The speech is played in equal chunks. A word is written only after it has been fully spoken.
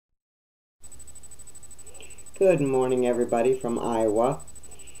Good morning, everybody from Iowa,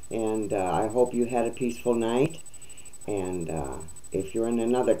 and I hope you had a peaceful night, and if you're in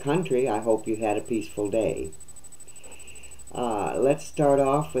another country, I hope you had a peaceful day. Let's start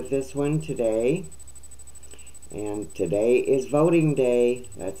off with this one today, and today is voting day.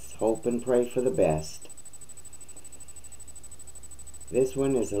 Let's hope and pray for the best. This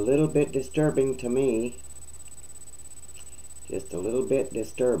one is a little bit disturbing to me, just a little bit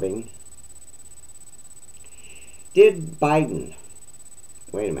disturbing. Did Biden,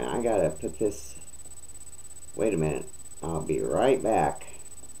 wait a minute, I gotta put this, wait a minute, I'll be right back.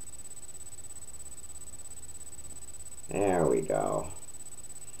 There we go.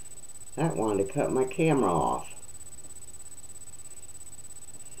 That wanted to cut my camera off.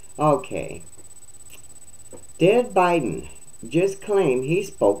 Okay. Did Biden just claim he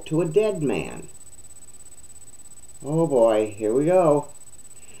spoke to a dead man? Oh boy, here we go.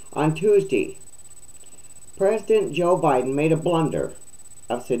 On Tuesday, President Joe Biden made a blunder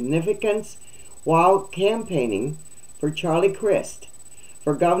of significance while campaigning for Charlie Crist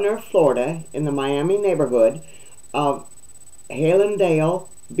for governor of Florida in the Miami neighborhood of Hallandale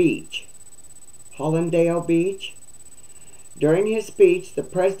Beach. During his speech, the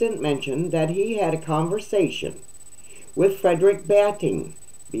president mentioned that he had a conversation with Frederick Banting,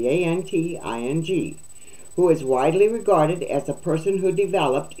 B-A-N-T-I-N-G, who is widely regarded as the person who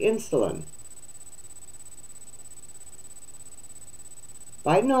developed insulin.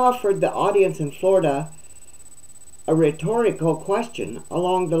 Biden offered the audience in Florida a rhetorical question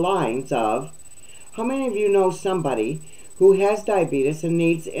along the lines of, how many of you know somebody who has diabetes and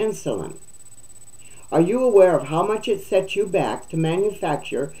needs insulin? Are you aware of how much it sets you back to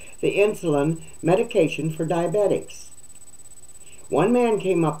manufacture the insulin medication for diabetics? One man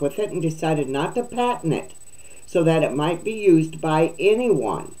came up with it and decided not to patent it so that it might be used by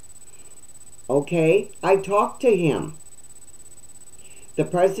anyone. Okay, I talked to him. The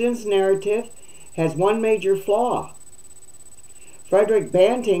president's narrative has one major flaw. Frederick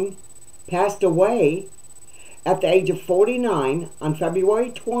Banting passed away at the age of 49 on February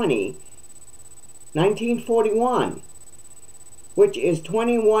 20, 1941, which is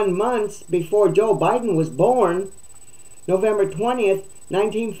 21 months before Joe Biden was born, November 20th,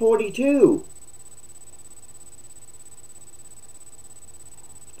 1942.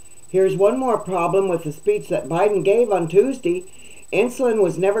 Here's one more problem with the speech that Biden gave on Tuesday. Insulin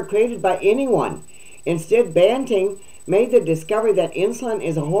was never created by anyone. Instead, Banting made the discovery that insulin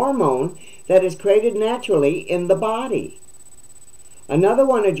is a hormone that is created naturally in the body. Another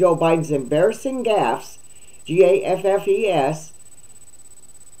one of Joe Biden's embarrassing gaffes, G-A-F-F-E-S,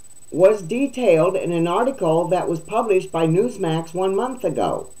 was detailed in an article that was published by Newsmax 1 month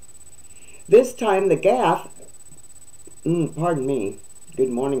ago. This time the gaffe, pardon me, good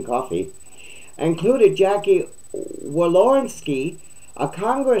morning coffee, included Jackie Walorski, a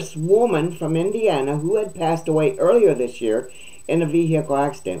congresswoman from Indiana who had passed away earlier this year in a vehicle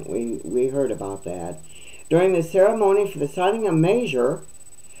accident. We heard about that. During the ceremony for the signing of measure,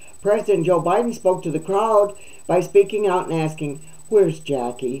 President Joe Biden spoke to the crowd by speaking out and asking, "Where's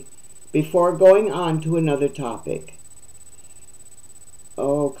Jackie?" before going on to another topic.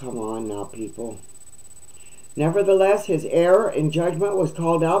 Oh, come on now, people. Nevertheless, his error in judgment was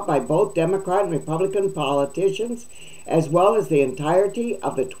called out by both Democrat and Republican politicians, as well as the entirety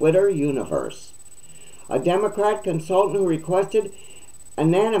of the Twitter universe. A Democrat consultant who requested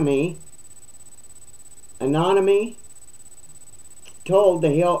anonymity told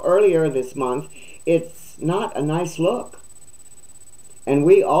The Hill earlier this month, "It's not a nice look." And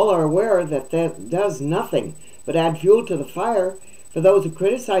we all are aware that that does nothing but add fuel to the fire for those who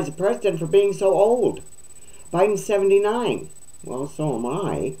criticize the president for being so old. Biden's 79. Well, so am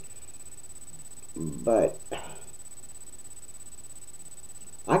I. But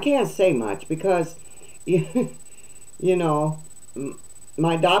I can't say much because, you know,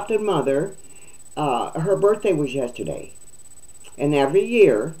 my adopted mother, her birthday was yesterday. And every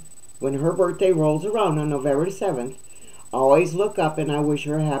year, when her birthday rolls around on November 7th, I always look up and I wish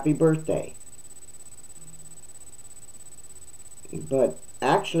her a happy birthday. But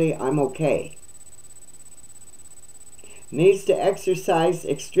actually, I'm okay. Needs to exercise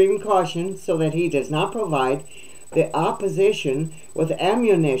extreme caution so that he does not provide the opposition with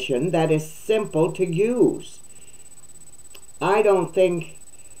ammunition that is simple to use. I don't think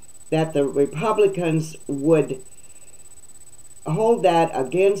that the Republicans would hold that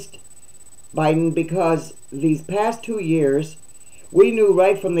against Biden because these past 2 years, we knew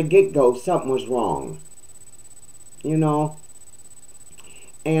right from the get-go something was wrong. You know?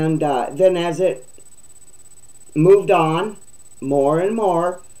 And then as it moved on, more and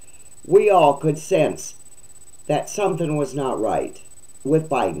more, we all could sense that something was not right with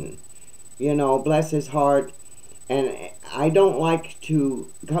Biden. You know, bless his heart. And I don't like to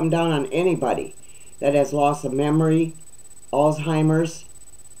come down on anybody that has loss of memory, Alzheimer's.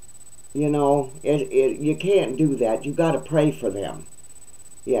 You know, you can't do that. You've got to pray for them.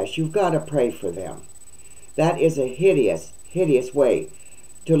 Yes, you've got to pray for them. That is a hideous, hideous way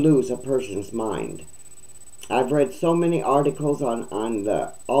to lose a person's mind. I've read so many articles on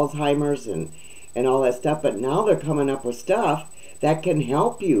the Alzheimer's and all that stuff, but now they're coming up with stuff that can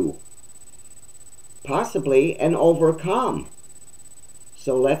help you, possibly, and overcome.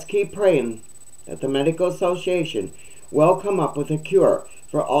 So let's keep praying that the Medical Association will come up with a cure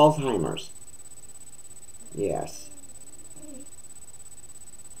for Alzheimer's. Yes.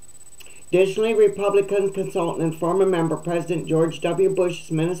 Additionally, Republican consultant and former member President George W. Bush's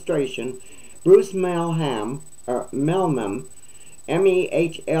administration, Bruce Mehlman,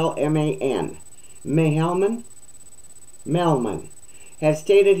 M-E-H-L-M-A-N, Mehlman, has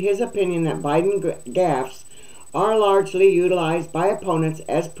stated his opinion that Biden gaffes are largely utilized by opponents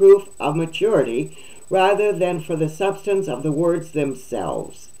as proof of maturity rather than for the substance of the words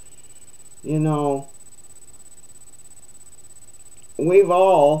themselves. You know, we've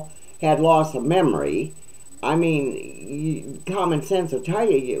all had loss of memory. I mean, common sense will tell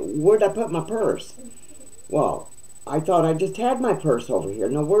you, where'd I put my purse? Well, I thought I just had my purse over here.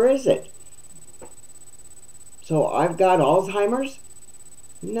 Now, where is it? So I've got Alzheimer's?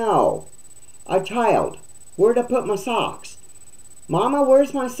 No. A child. Where'd I put my socks? Mama,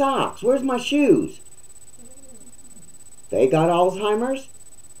 where's my socks? Where's my shoes? They got Alzheimer's?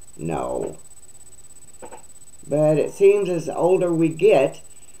 No. But it seems as older we get,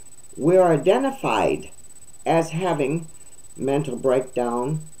 we're identified as having mental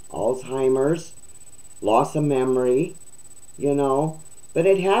breakdown, Alzheimer's, loss of memory, you know. But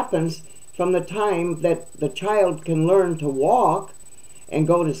it happens from the time that the child can learn to walk and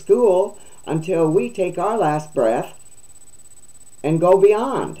go to school until we take our last breath and go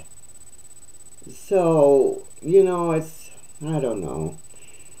beyond. So, you know, I don't know.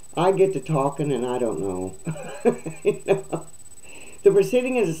 I get to talking and I don't know. You know? The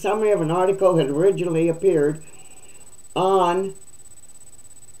proceeding is a summary of an article that originally appeared on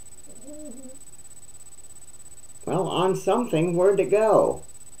something. Where'd it go?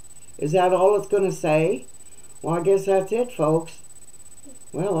 Is that all it's going to say? Well, I guess that's it, folks.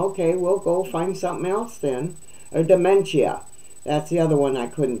 Well, okay, we'll go find something else then. Or dementia. That's the other one I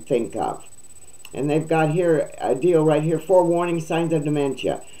couldn't think of. And they've got here a deal right here, 4 warning signs of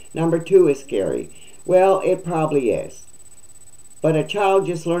dementia. Number 2 is scary. Well, it probably is. But a child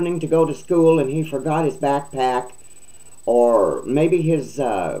just learning to go to school and he forgot his backpack, or maybe his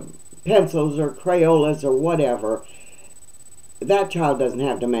pencils or Crayolas or whatever, that child doesn't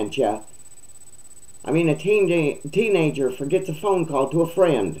have dementia. I mean, a teenager forgets a phone call to a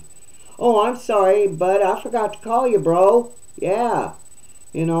friend. Oh, I'm sorry, but I forgot to call you, bro. Yeah.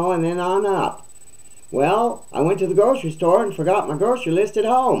 You know, and then on up. Well, I went to the grocery store and forgot my grocery list at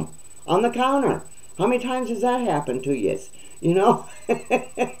home, on the counter. How many times has that happened to you? You know?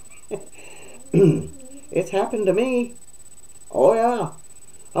 It's happened to me. Oh, yeah.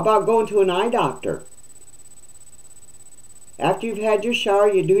 How about going to an eye doctor? After you've had your shower,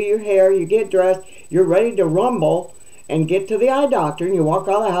 you do your hair, you get dressed, you're ready to rumble and get to the eye doctor, and you walk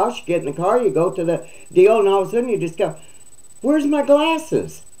out of the house, you get in the car, you go to the deal, and all of a sudden you just go, where's my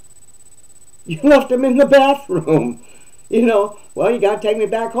glasses? You left them in the bathroom. You know, well, you got to take me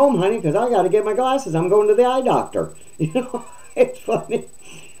back home, honey, because I got to get my glasses. I'm going to the eye doctor. You know, it's funny.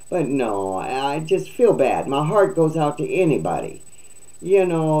 But no, I just feel bad. My heart goes out to anybody. You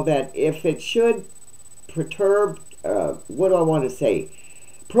know, that if it should perturb, what do I want to say?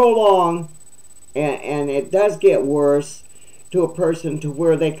 Prolong, and it does get worse to a person to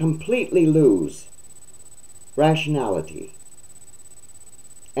where they completely lose rationality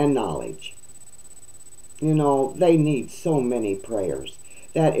and knowledge. You know, they need so many prayers.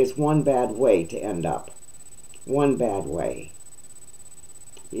 That is one bad way to end up. One bad way.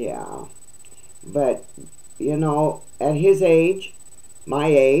 Yeah. But, you know, at his age, my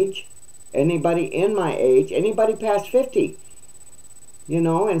age, anybody in my age, anybody past 50, you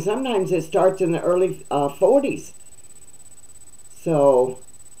know, and sometimes it starts in the early 40s. So,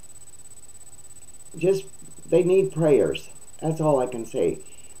 just, they need prayers. That's all I can say.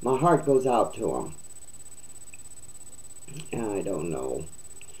 My heart goes out to them. I don't know.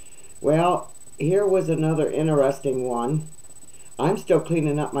 Well, here was another interesting one. I'm still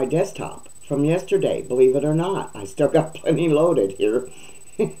cleaning up my desktop from yesterday, believe it or not. I still got plenty loaded here.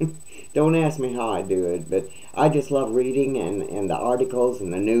 Don't ask me how I do it, but I just love reading and the articles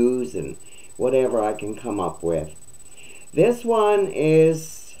and the news and whatever I can come up with. This one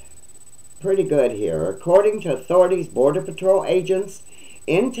is pretty good here. According to authorities, Border Patrol agents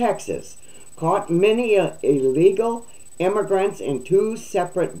in Texas caught many illegal immigrants in 2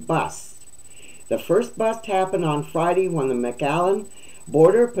 separate busts. The first bust happened on Friday when the McAllen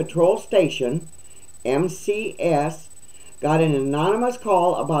Border Patrol Station, MCS, got an anonymous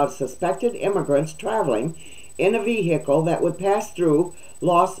call about suspected immigrants traveling in a vehicle that would pass through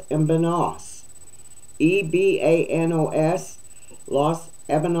Los Ebanos, E-B-A-N-O-S, Los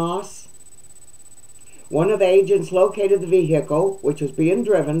Ebanos. One of the agents located the vehicle, which was being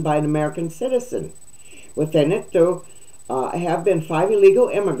driven by an American citizen. Within it, there have been 5 illegal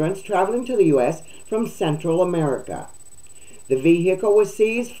immigrants traveling to the U.S. from Central America. The vehicle was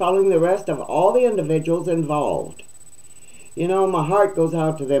seized following the arrest of all the individuals involved. You know, my heart goes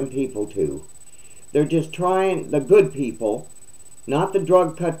out to them people, too. They're just trying, the good people, not the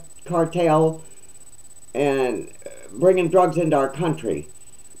drug cartel and bringing drugs into our country,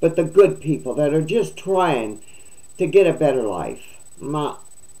 but the good people that are just trying to get a better life. My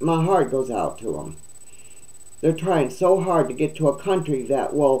heart goes out to them. They're trying so hard to get to a country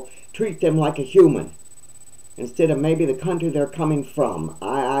that will treat them like a human instead of maybe the country they're coming from.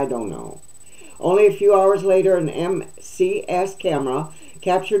 I don't know. Only a few hours later, an MCS camera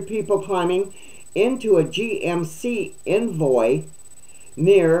captured people climbing into a GMC Envoy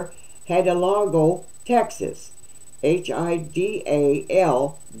near Hidalgo, Texas.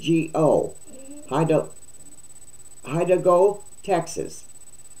 Hidalgo. Hidalgo, Texas.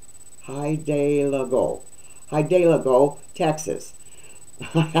 Hidalgo, Texas.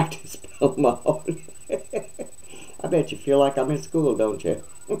 I have to spell them out. I bet you feel like I'm in school, don't you?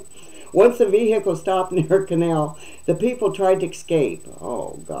 Once the vehicle stopped near a canal, the people tried to escape.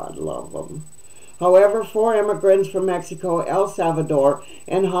 Oh, God love them. However, 4 immigrants from Mexico, El Salvador,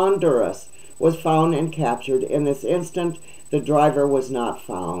 and Honduras was found and captured. In this instant, the driver was not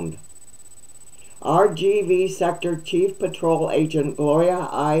found. RGV Sector Chief Patrol Agent Gloria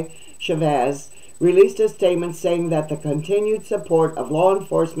I. Chavez released a statement saying that the continued support of law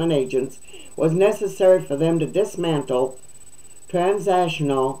enforcement agents was necessary for them to dismantle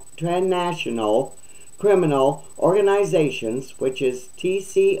transnational criminal organizations, which is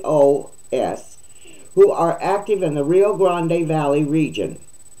TCOS, who are active in the Rio Grande Valley region.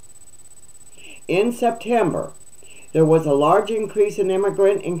 In September, there was a large increase in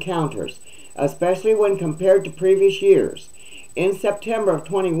immigrant encounters, especially when compared to previous years. In September of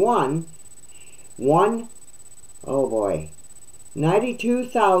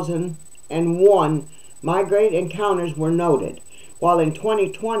 92,001 migrant encounters were noted, while in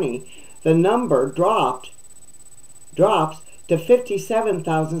 2020 the number drops to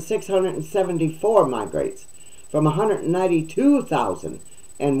 57,674 migrants from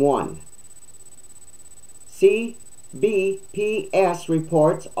 192,001. CBPS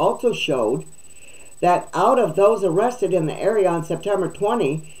reports also showed that out of those arrested in the area on September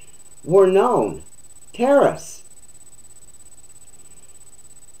 20 were known terrorists.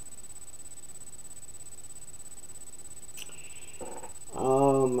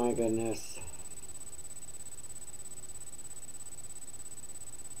 Oh my goodness.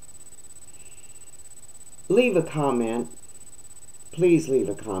 Leave a comment. Please leave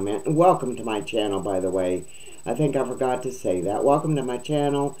a comment. And welcome to my channel, by the way. I think I forgot to say that. Welcome to my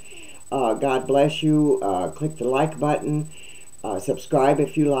channel. God bless you. Click the like button. Subscribe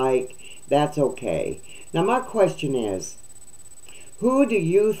if you like. That's okay. Now my question is, who do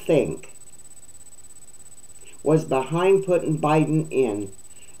you think was behind putting Biden in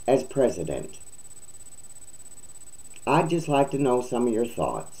as president? I'd just like to know some of your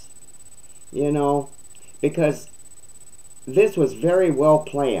thoughts. You know, because this was very well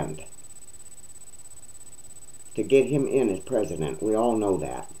planned to get him in as president. We all know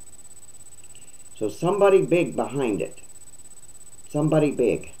that. So somebody big behind it. Somebody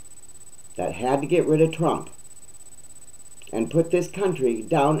big that had to get rid of Trump and put this country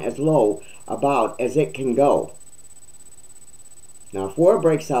down as low about as it can go. Now, if war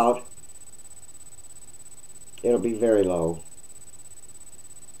breaks out, it'll be very low.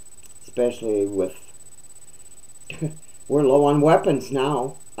 Especially with, we're low on weapons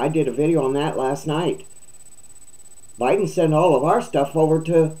now. I did a video on that last night. Biden sent all of our stuff over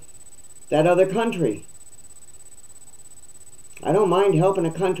to that other country. I don't mind helping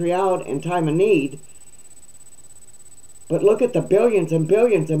a country out in time of need, but look at the billions and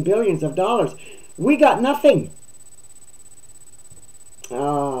billions and billions of dollars. We got nothing.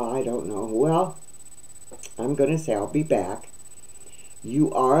 Oh, I don't know. Well, I'm going to say I'll be back.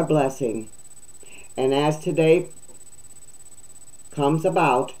 You are a blessing. And as today comes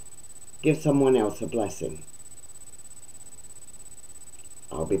about, give someone else a blessing.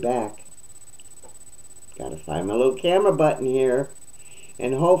 I'll be back. Gotta find my little camera button here.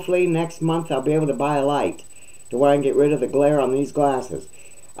 And hopefully next month I'll be able to buy a light to where I can get rid of the glare on these glasses.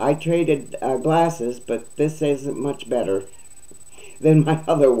 I traded glasses, but this isn't much better than my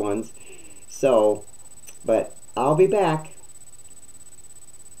other ones. So, but I'll be back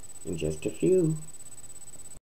in just a few.